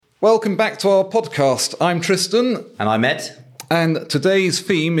Welcome back to our podcast. I'm Tristan. And I'm Ed. And today's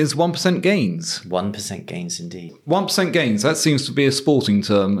theme is 1% gains. 1% gains indeed. 1% gains, that seems to be a sporting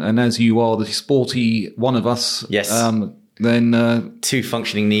term. And as you are the sporty one of us, yes. Then... two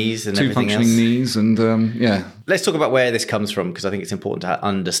functioning knees and two everything else. Two functioning knees and, yeah. Let's talk about where this comes from, because I think it's important to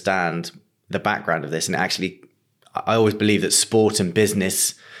understand the background of this. And actually, I always believe that sport and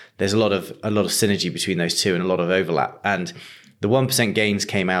business, there's a lot of synergy between those two and a lot of overlap. And the 1% gains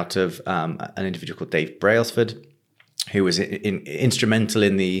came out of an individual called Dave Brailsford, who was instrumental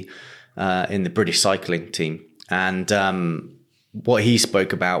in the British cycling team. And what he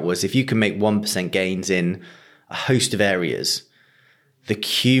spoke about was if you can make 1% gains in a host of areas, the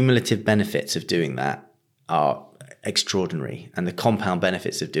cumulative benefits of doing that are extraordinary, and the compound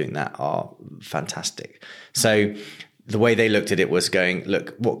benefits of doing that are fantastic. So the way they looked at it was going,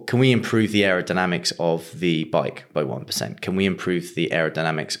 look, what can we improve the aerodynamics of the bike by 1%? Can we improve the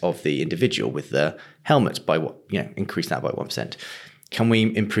aerodynamics of the individual with the helmet by increase that by 1%? Can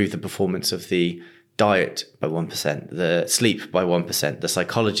we improve the performance of the diet by 1%, the sleep by 1%, the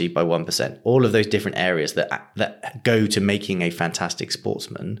psychology by 1%? All of those different areas that go to making a fantastic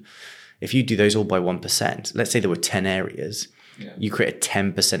sportsman. If you do those all by 1%, let's say there were 10 areas, you create a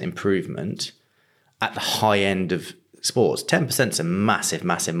 10% improvement at the high end of sports. 10% is a massive,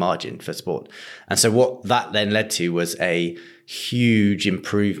 massive margin for sport. And so what that then led to was a huge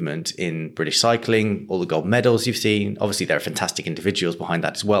improvement in British cycling, all the gold medals you've seen. Obviously, there are fantastic individuals behind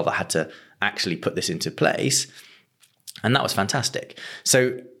that as well that had to actually put this into place. And that was fantastic.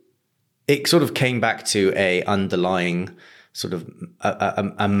 So it sort of came back to a underlying sort of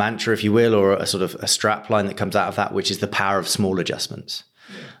a mantra, if you will, or a sort of a strap line that comes out of that, which is the power of small adjustments.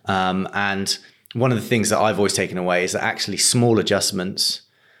 And one of the things that I've always taken away is that actually small adjustments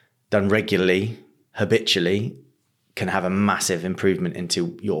done regularly, habitually, can have a massive improvement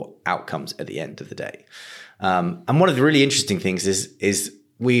into your outcomes at the end of the day. And one of the really interesting things is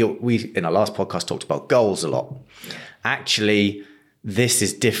we in our last podcast talked about goals a lot. Yeah. Actually, this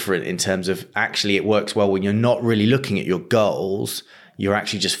is different in terms of actually it works well when you're not really looking at your goals. You're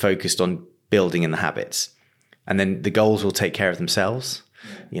actually just focused on building in the habits. And then the goals will take care of themselves.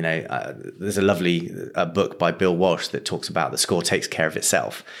 There's a lovely book by Bill Walsh that talks about the score takes care of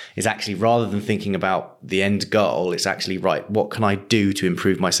itself. Is actually rather than thinking about the end goal, it's actually, right, what can I do to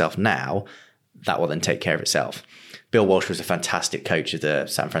improve myself now? That will then take care of itself. Bill Walsh was a fantastic coach of the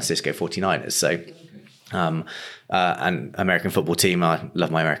San Francisco 49ers. So, and American football team. I love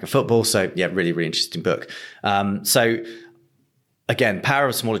my American football. So yeah, really, really interesting book. So again, power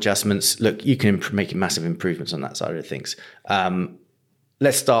of small adjustments. Look, you can make massive improvements on that side of things.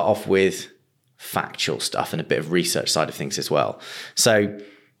 Let's start off with factual stuff and a bit of research side of things as well. So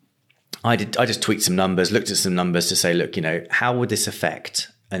I just tweaked some numbers, looked at some numbers to say, look, how would this affect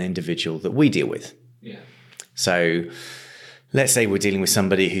an individual that we deal with? Yeah. So let's say we're dealing with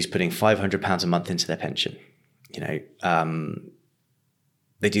somebody who's putting £500 a month into their pension. They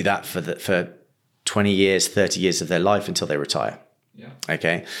do that for 20 years, 30 years of their life until they retire. Yeah.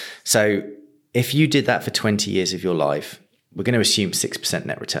 Okay. So if you did that for 20 years of your life, we're going to assume 6%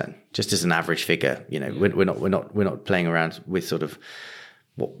 net return, just as an average figure. We're not playing around with sort of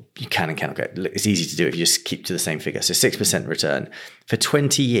what you can and cannot get. It's easy to do if you just keep to the same figure. So 6% return for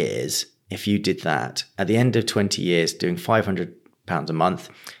 20 years. If you did that at the end of 20 years, doing £500 a month,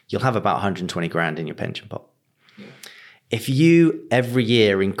 you'll have about 120 grand in your pension pot. Yeah. If you every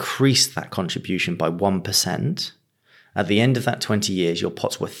year increase that contribution by 1%, at the end of that 20 years, your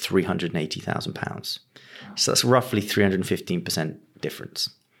pot's worth £380,000. So that's roughly 315% difference.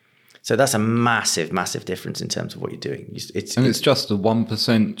 So that's a massive, massive difference in terms of what you're doing. It's just a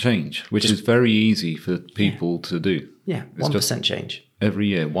 1% change, which is very easy for people to do. Yeah, 1% change. Every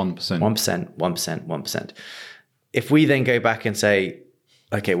year, 1%. 1%. If we then go back and say,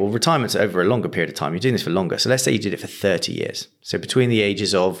 okay, well, retirement's over a longer period of time. You're doing this for longer. So let's say you did it for 30 years. So between the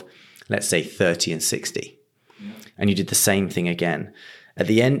ages of, let's say, 30 and 60. Yeah. And you did the same thing again. At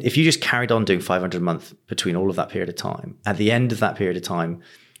the end, if you just carried on doing 500 a month between all of that period of time, at the end of that period of time,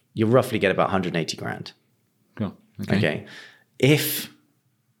 you'll roughly get about 180 grand. Cool. Okay. If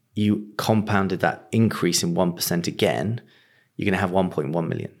you compounded that increase in 1% again, you're going to have 1.1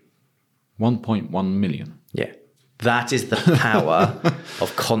 million. 1.1 million? Yeah. That is the power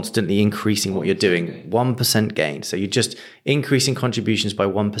of constantly increasing what you're doing. 1% gain. So you're just increasing contributions by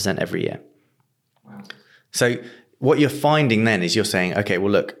 1% every year. Wow. So what you're finding then is you're saying, okay,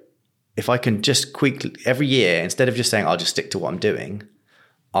 well, look, if I can just quickly every year, instead of just saying, I'll just stick to what I'm doing,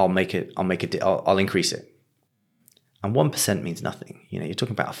 I'll increase it. And 1% means nothing. You're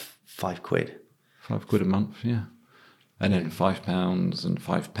talking about £5. £5 a month, yeah. And then £5 and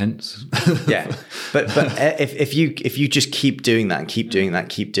 5 pence. Yeah, but if you just keep doing that and keep doing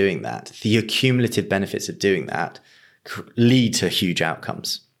that, the cumulative benefits of doing that lead to huge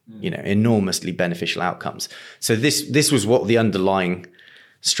outcomes. Enormously beneficial outcomes. So this was what the underlying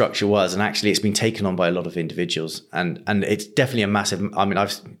structure was, and actually it's been taken on by a lot of individuals, and it's definitely a massive. I mean,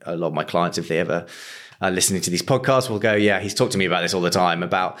 a lot of my clients, if they ever are listening to these podcasts, will go, yeah, he's talked to me about this all the time,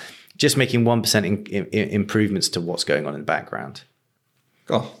 about just making 1% improvements to what's going on in the background.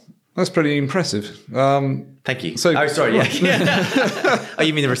 Oh, that's pretty impressive. Thank you. So, sorry. Yeah. Oh,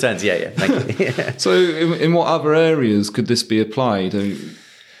 you mean the returns? Yeah. Thank you. Yeah. So in what other areas could this be applied?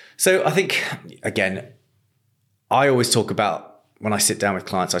 So I think, again, I always talk about, when I sit down with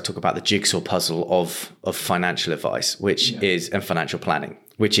clients, I talk about the jigsaw puzzle of financial advice, and financial planning,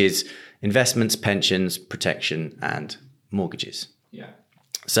 which is investments, pensions, protection, and mortgages. Yeah.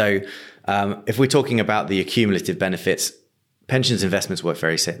 So if we're talking about the accumulative benefits, pensions investments work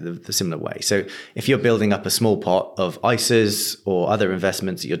the similar way. So if you're building up a small pot of ISAs or other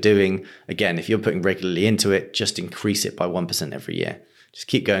investments that you're doing, again, if you're putting regularly into it, just increase it by 1% every year. Just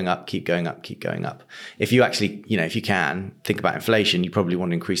keep going up, keep going up, keep going up. If you actually, if you can think about inflation, you probably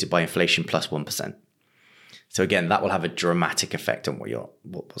want to increase it by inflation plus 1%. So again, that will have a dramatic effect on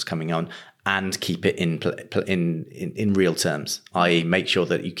what's coming on, and keep it in real terms, i.e. make sure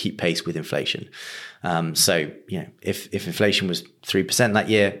that you keep pace with inflation. So if inflation was 3% that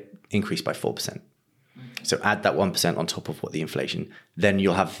year, increase by 4%. So add that 1% on top of what the inflation, then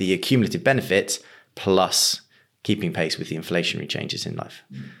you'll have the accumulative benefit plus keeping pace with the inflationary changes in life.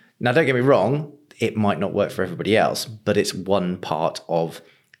 Now, don't get me wrong, it might not work for everybody else, but it's one part of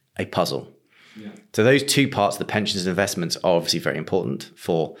a puzzle. Yeah. So those two parts, the pensions and investments, are obviously very important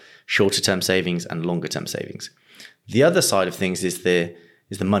for shorter term savings and longer term savings. The other side of things is the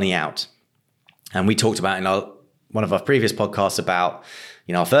money out. And we talked about in one of our previous podcasts about,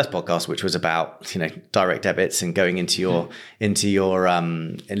 our first podcast, which was about, direct debits and going into your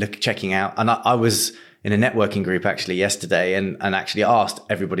checking out. And I was in a networking group actually yesterday and actually asked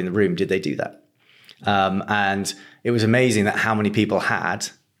everybody in the room, did they do that? And it was amazing that how many people had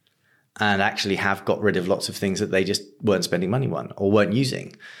and actually have got rid of lots of things that they just weren't spending money on or weren't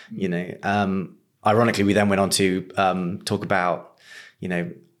using. Ironically, we then went on to talk about,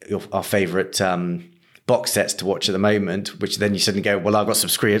 our favorite box sets to watch at the moment, which then you suddenly go, well, I've got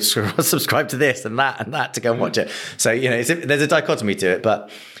subscribe to this and that to go and watch it. So, there's a dichotomy to it.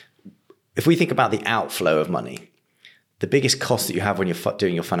 But if we think about the outflow of money, the biggest cost that you have when you're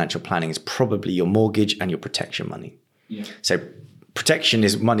doing your financial planning is probably your mortgage and your protection money. Yeah. So protection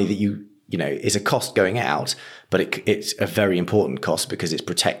is money that is a cost going out, but it's a very important cost because it's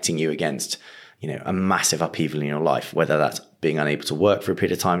protecting you against, a massive upheaval in your life, whether that's being unable to work for a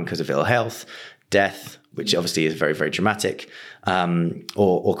period of time because of ill health, death, which obviously is very, very dramatic,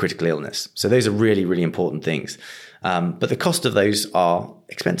 or critical illness. So those are really, really important things. But the cost of those are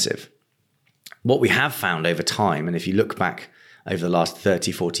expensive. What we have found over time, and if you look back over the last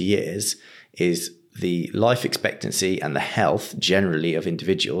 30, 40 years, is the life expectancy and the health generally of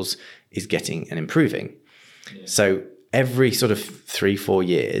individuals is getting and improving. Yeah. So every sort of 3-4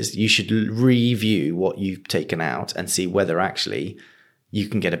 years, you should review what you've taken out and see whether actually you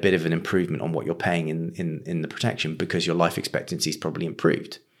can get a bit of an improvement on what you're paying in the protection because your life expectancy is probably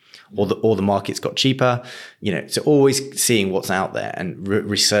improved. Or the market's got cheaper, so always seeing what's out there and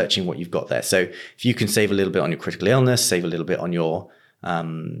researching what you've got there. So if you can save a little bit on your critical illness, save a little bit on your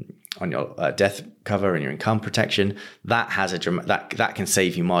death cover and your income protection, that has that can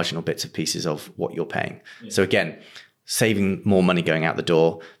save you marginal bits and pieces of what you're paying. Yeah. So again, saving more money going out the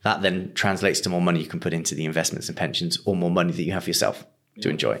door, that then translates to more money you can put into the investments and pensions, or more money that you have for yourself to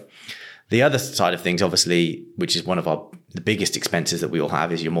enjoy. The other side of things, obviously, which is one of the biggest expenses that we all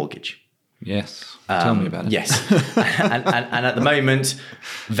have, is your mortgage. Yes. Tell me about it. Yes. and at the moment,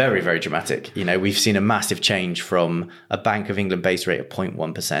 very, very dramatic. We've seen a massive change from a Bank of England base rate of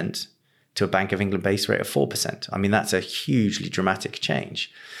 0.1% to a Bank of England base rate of 4%. I mean, that's a hugely dramatic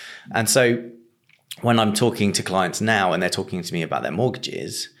change. And so when I'm talking to clients now and they're talking to me about their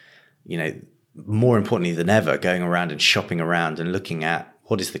mortgages, more importantly than ever, going around and shopping around and looking at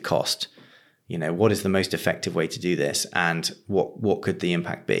what is the cost, what is the most effective way to do this, and what could the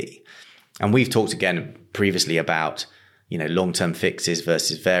impact be? And we've talked again previously about, long-term fixes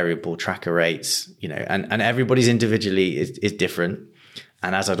versus variable tracker rates, and everybody's individually is different.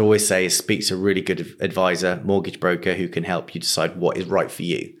 And as I'd always say, speak to a really good advisor, mortgage broker, who can help you decide what is right for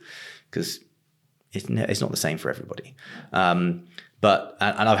you, because it's not the same for everybody. But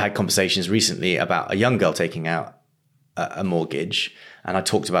I've had conversations recently about a young girl taking out a mortgage, and I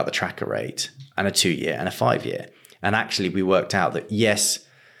talked about the tracker rate and a 2-year and a 5-year. And actually we worked out that yes,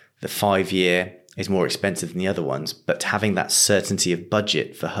 the 5-year is more expensive than the other ones, but having that certainty of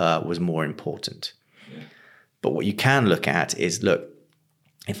budget for her was more important. Yeah. But what you can look at is, look,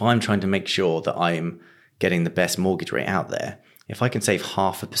 if I'm trying to make sure that I'm getting the best mortgage rate out there, if I can save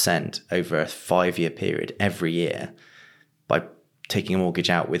 0.5% over a 5-year period every year by taking a mortgage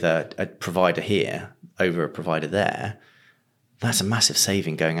out with a provider here over a provider there, that's a massive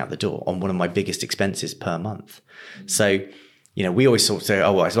saving going out the door on one of my biggest expenses per month. Mm-hmm. So, we always sort of say,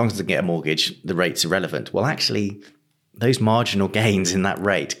 oh, well, as long as I get a mortgage, the rate's irrelevant. Well, actually, those marginal gains in that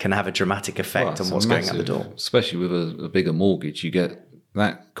rate can have a dramatic effect on what's going out the door. Especially with a bigger mortgage, you get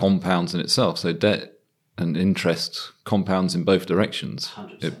that compounds in itself. So debt and interest compounds in both directions.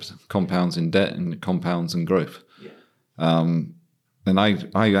 100%. It compounds in debt and it compounds in growth. Yeah. And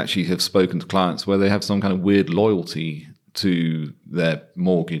I actually have spoken to clients where they have some kind of weird loyalty to their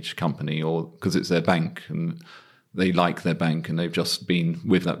mortgage company, or because it's their bank and they like their bank and they've just been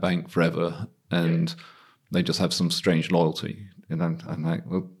with that bank forever, and they just have some strange loyalty. And I'm like,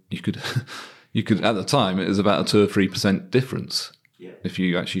 well, you could at the time it was about a 2 or 3% difference. Yeah. If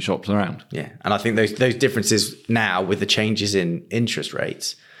you actually shopped around. Yeah. And I think those differences now with the changes in interest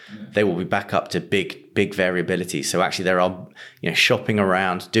rates, they will be back up to big variability. So actually there are, shopping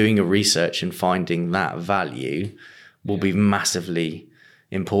around, doing your research and finding that value will be massively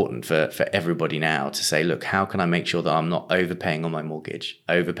important for everybody now to say, look, how can I make sure that I'm not overpaying on my mortgage,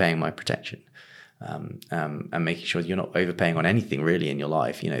 overpaying my protection, and making sure you're not overpaying on anything really in your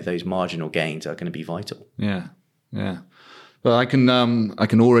life. Those marginal gains are going to be vital. Yeah. Yeah. But I can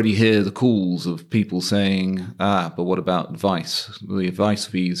already hear the calls of people saying, but what about advice? The advice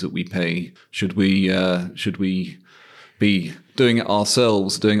fees that we pay, should we be doing it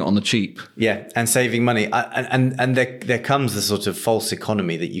ourselves, doing it on the cheap? Yeah, and saving money. And there comes the sort of false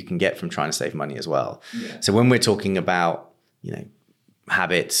economy that you can get from trying to save money as well. Yeah. So when we're talking about,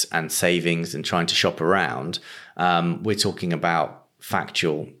 habits and savings and trying to shop around, we're talking about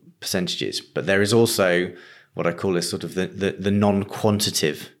factual percentages. But there is also what I call is sort of the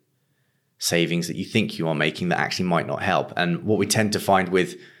non-quantitative savings that you think you are making that actually might not help. And what we tend to find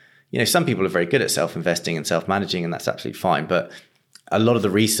with, some people are very good at self-investing and self-managing, and that's absolutely fine. But a lot of the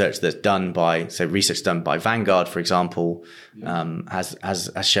research that's done by, research done by Vanguard, for example, has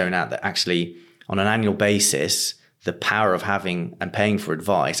shown out that actually on an annual basis, the power of having and paying for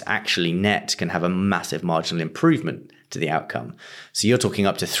advice actually net can have a massive marginal improvement to the outcome. So you're talking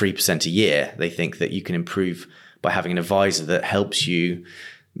up to 3% a year. They think that you can improve by having an advisor that helps you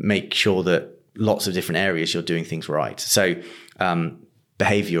make sure that lots of different areas you're doing things right. So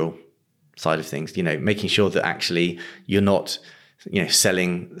behavioral side of things, making sure that actually you're not,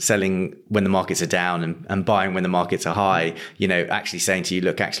 selling when the markets are down and buying when the markets are high, actually saying to you,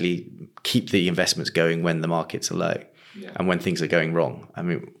 look, actually keep the investments going when the markets are low and when things are going wrong. I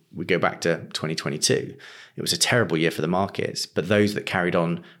mean, we go back to 2022. It was a terrible year for the markets, but those that carried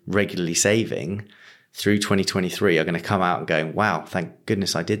on regularly saving through 2023 are going to come out and going, wow, thank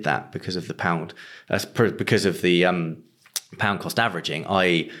goodness I did that because of the pound, because of the pound cost averaging,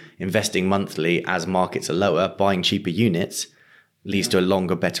 i.e. investing monthly as markets are lower, buying cheaper units leads to a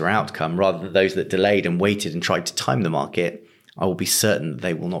longer, better outcome, rather than those that delayed and waited and tried to time the market. I will be certain that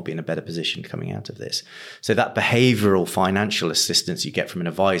they will not be in a better position coming out of this. So that behavioral financial assistance you get from an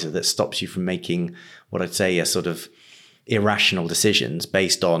advisor that stops you from making what I'd say are sort of irrational decisions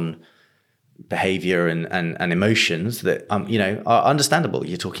based on behavior and emotions that, are understandable.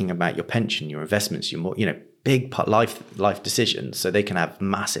 You're talking about your pension, your investments, your more, big life decisions. So they can have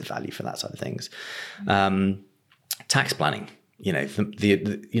massive value for that side of things. Tax planning,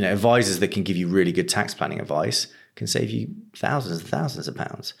 the advisors that can give you really good tax planning advice can save you thousands and thousands of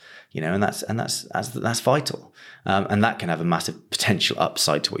pounds, and that's vital. And that can have a massive potential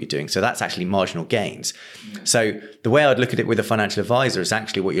upside to what you're doing. So that's actually marginal gains. Yeah. So the way I'd look at it with a financial advisor is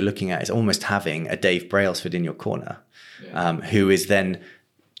actually what you're looking at is almost having a Dave Brailsford in your corner, who is then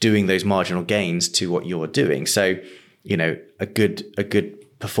doing those marginal gains to what you're doing. So, a good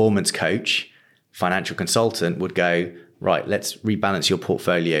performance coach, financial consultant would go, right, let's rebalance your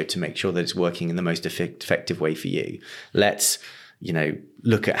portfolio to make sure that it's working in the most effective way for you. Let's,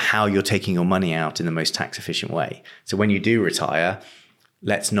 look at how you're taking your money out in the most tax efficient way. So when you do retire,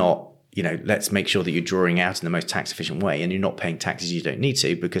 let's make sure that you're drawing out in the most tax efficient way and you're not paying taxes you don't need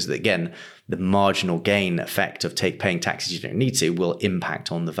to, because again, the marginal gain effect of paying taxes you don't need to will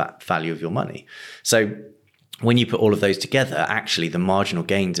impact on the value of your money. So when you put all of those together, actually the marginal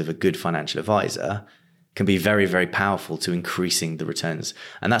gains of a good financial advisor can be very, very powerful to increasing the returns.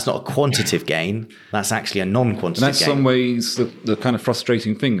 And that's not a quantitative gain. That's actually a non-quantitative gain. And that's some ways the kind of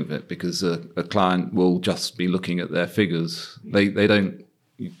frustrating thing of it, because a client will just be looking at their figures. They don't.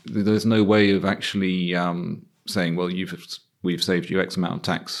 There's no way of actually saying, well, we've saved you X amount of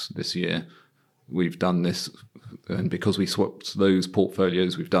tax this year. We've done this, and because we swapped those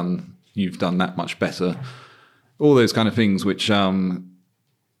portfolios, you've done that much better. All those kind of things which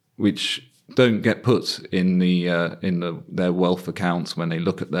don't get put in their wealth accounts when they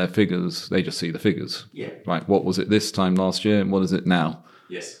look at their figures. They just see the figures. Yeah. Right. What was it this time last year, and what is it now?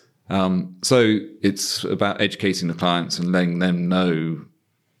 Yes. So it's about educating the clients and letting them know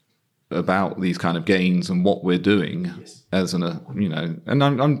about these kind of gains and what we're doing. Yes. And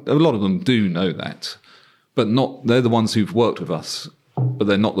a lot of them do know that, but they're the ones who've worked with us, but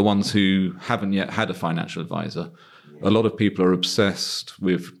they're not the ones who haven't yet had a financial advisor. Yeah. A lot of people are obsessed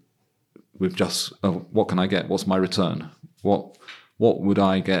with just, what can I get? What's my return? What would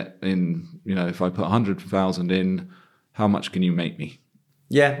I get in, if I put 100,000 in, how much can you make me?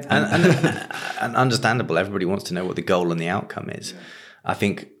 Yeah. And understandable. Everybody wants to know what the goal and the outcome is. Yeah. I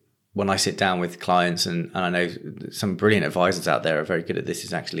think when I sit down with clients, and I know some brilliant advisors out there are very good at this,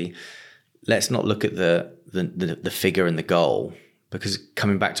 is actually, let's not look at the figure and the goal, because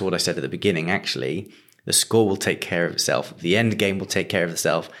coming back to what I said at the beginning, actually, the score will take care of itself. The end game will take care of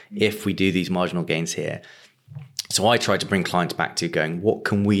itself if we do these marginal gains here. So I try to bring clients back to going, what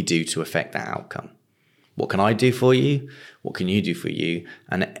can we do to affect that outcome? What can I do for you? What can you do for you?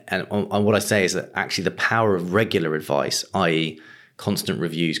 And what I say is that actually the power of regular advice, i.e. constant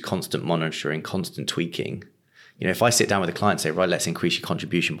reviews, constant monitoring, constant tweaking. If I sit down with a client and say, right, let's increase your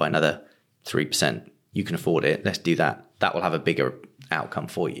contribution by another 3%. You can afford it. Let's do that. That will have a bigger outcome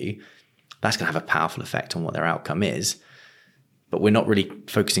for you. That's going to have a powerful effect on what their outcome is. But we're not really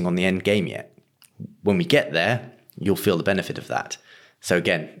focusing on the end game yet. When we get there, you'll feel the benefit of that. So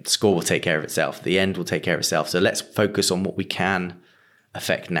again, the score will take care of itself. The end will take care of itself. So let's focus on what we can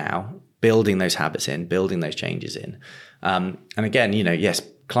affect now, building those habits in, building those changes in. And again, yes,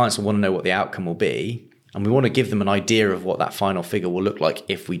 clients will want to know what the outcome will be. And we want to give them an idea of what that final figure will look like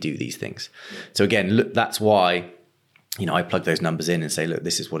if we do these things. So again, look, that's why, I plug those numbers in and say, look,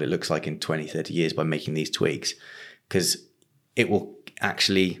 this is what it looks like in 20, 30 years by making these tweaks, because it will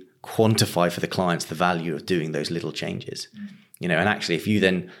actually quantify for the clients the value of doing those little changes. And actually, if you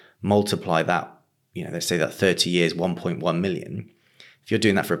then multiply that, let's say that 30 years, 1.1 million, if you're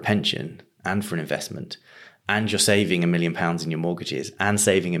doing that for a pension and for an investment, and you're saving £1 million in your mortgages and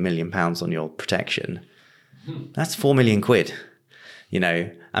saving £1 million on your protection, that's £4 million,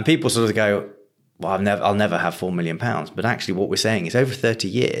 and people sort of go, well, I'll never have £4 million. But actually what we're saying is over 30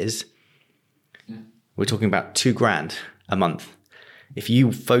 years, we're talking about £2,000 a month. If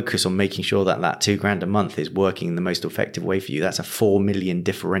you focus on making sure that £2,000 a month is working in the most effective way for you, that's a 4 million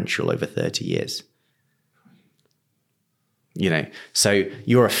differential over 30 years. So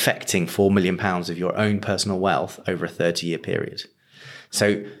you're affecting £4 million of your own personal wealth over a 30-year period.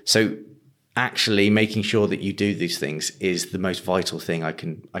 So actually making sure that you do these things is the most vital thing I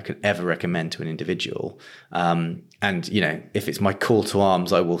can ever recommend to an individual. And if it's my call to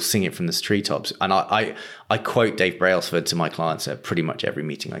arms, I will sing it from the treetops. And I quote Dave Brailsford to my clients at pretty much every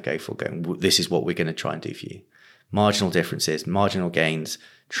meeting I go for, going, this is what we're going to try and do for you. Marginal differences, marginal gains,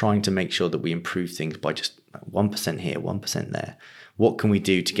 trying to make sure that we improve things by just 1% here, 1% there. What can we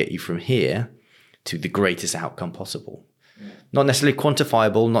do to get you from here to the greatest outcome possible? Yeah. Not necessarily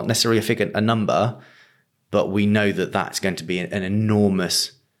quantifiable, not necessarily a figure, a number, but we know that that's going to be an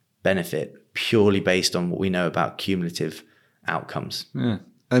enormous benefit purely based on what we know about cumulative outcomes. Yeah,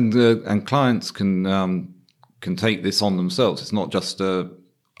 and clients can take this on themselves. It's not just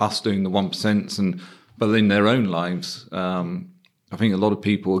us doing the 1%, but in their own lives. I think a lot of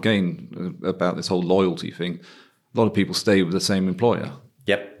people, again, about this whole loyalty thing, a lot of people stay with the same employer.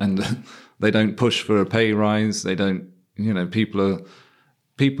 Yep. And they don't push for a pay rise. They don't, people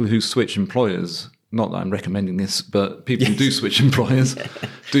who switch employers, not that I'm recommending this, but people who do switch employers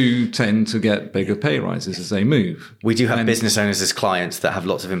do tend to get bigger pay rises as they move. We do have business owners as clients that have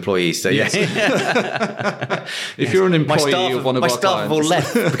lots of employees. So yes. If you're an employee of one of our clients. My staff have all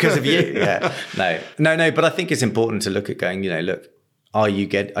left because of you. Yeah. No. But I think it's important to look at going, look, are you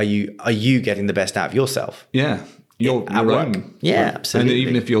getting the best out of yourself? Yeah. Your own. Yeah, absolutely. And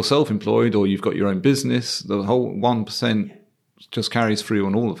even if you're self-employed or you've got your own business, the whole 1% just carries through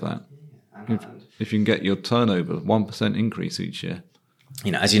on all of that. If you can get your turnover 1% increase each year.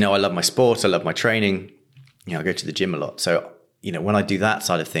 As you know, I love my sport. I love my training. I go to the gym a lot. So, when I do that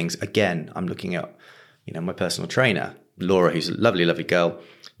side of things, again, I'm looking at, my personal trainer, Laura, who's a lovely, lovely girl.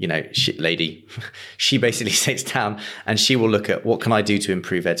 lady, she basically sits down and she will look at what can I do to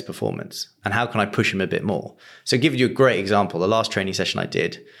improve Ed's performance and how can I push him a bit more. So give you a great example. The last training session I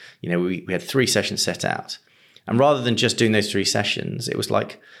did, we had 3 sessions set out. And rather than just doing those 3 sessions, it was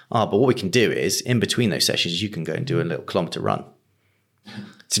like, but what we can do is in between those sessions, you can go and do a little kilometer run.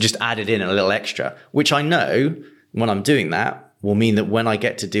 So just added in a little extra, which I know when I'm doing that will mean that when I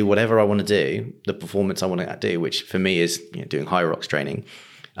get to do whatever I want to do, the performance I want to do, which for me is doing high rocks training,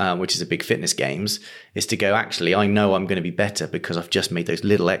 which is a big fitness games, is to go, actually, I know I'm going to be better because I've just made those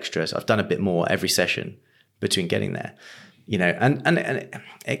little extras. I've done a bit more every session between getting there, and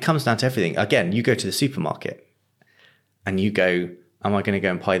it comes down to everything. Again, you go to the supermarket and you go, am I going to go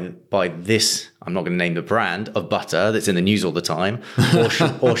and buy this? I'm not going to name the brand of butter that's in the news all the time,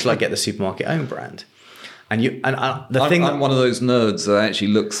 or should I get the supermarket own brand? I'm one of those nerds that actually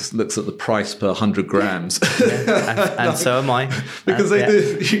looks at the price per 100 grams. And so am I. Because they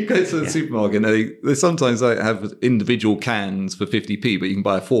do. You go to the supermarket and they sometimes have individual cans for 50p, but you can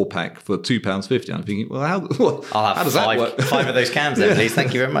buy a 4-pack for £2.50. I'm thinking, well, how does that work? 5 of those cans then, please.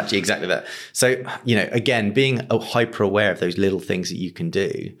 Thank you very much. Exactly that. So, again, being hyper aware of those little things that you can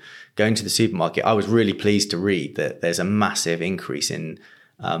do, going to the supermarket, I was really pleased to read that there's a massive increase in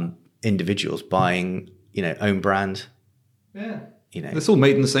individuals buying own brand. Yeah. It's all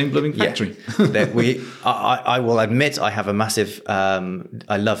made in the same blooming factory. I will admit I have a massive,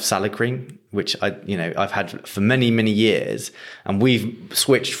 I love salad cream, which I've had for many, many years. And we've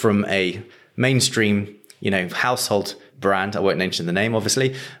switched from a mainstream, household brand, I won't mention the name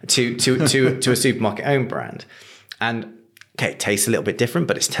obviously, to a supermarket own brand. And okay, it tastes a little bit different,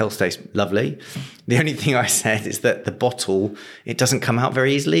 but it still tastes lovely. The only thing I said is that the bottle, it doesn't come out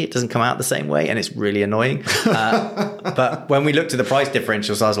very easily. It doesn't come out the same way, and it's really annoying. But when we looked at the price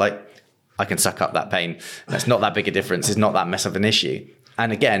differentials, I was like, I can suck up that pain. That's not that big a difference. It's not that mess of an issue.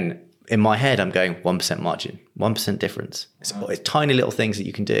 And again, in my head, I'm going 1% margin, 1% difference. It's tiny little things that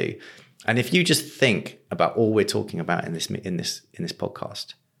you can do. And if you just think about all we're talking about in this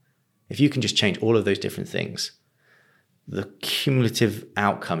podcast, if you can just change all of those different things, the cumulative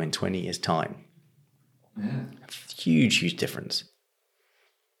outcome in 20 years' time. Yeah. Huge difference.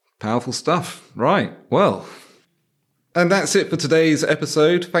 Powerful stuff. Right. Well, and that's it for today's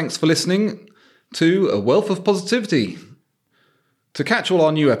episode. Thanks for listening to A Wealth of Positivity. To catch all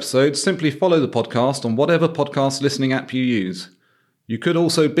our new episodes, simply follow the podcast on whatever podcast listening app you use. You could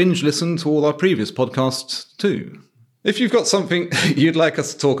also binge listen to all our previous podcasts too. If you've got something you'd like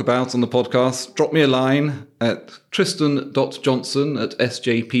us to talk about on the podcast, drop me a line at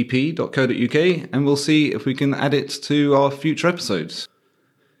tristan.johnson@sjpp.co.uk and we'll see if we can add it to our future episodes.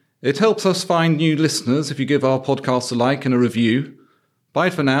 It helps us find new listeners if you give our podcast a like and a review.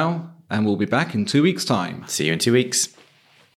 Bye for now, and we'll be back in 2 weeks' time. See you in 2 weeks.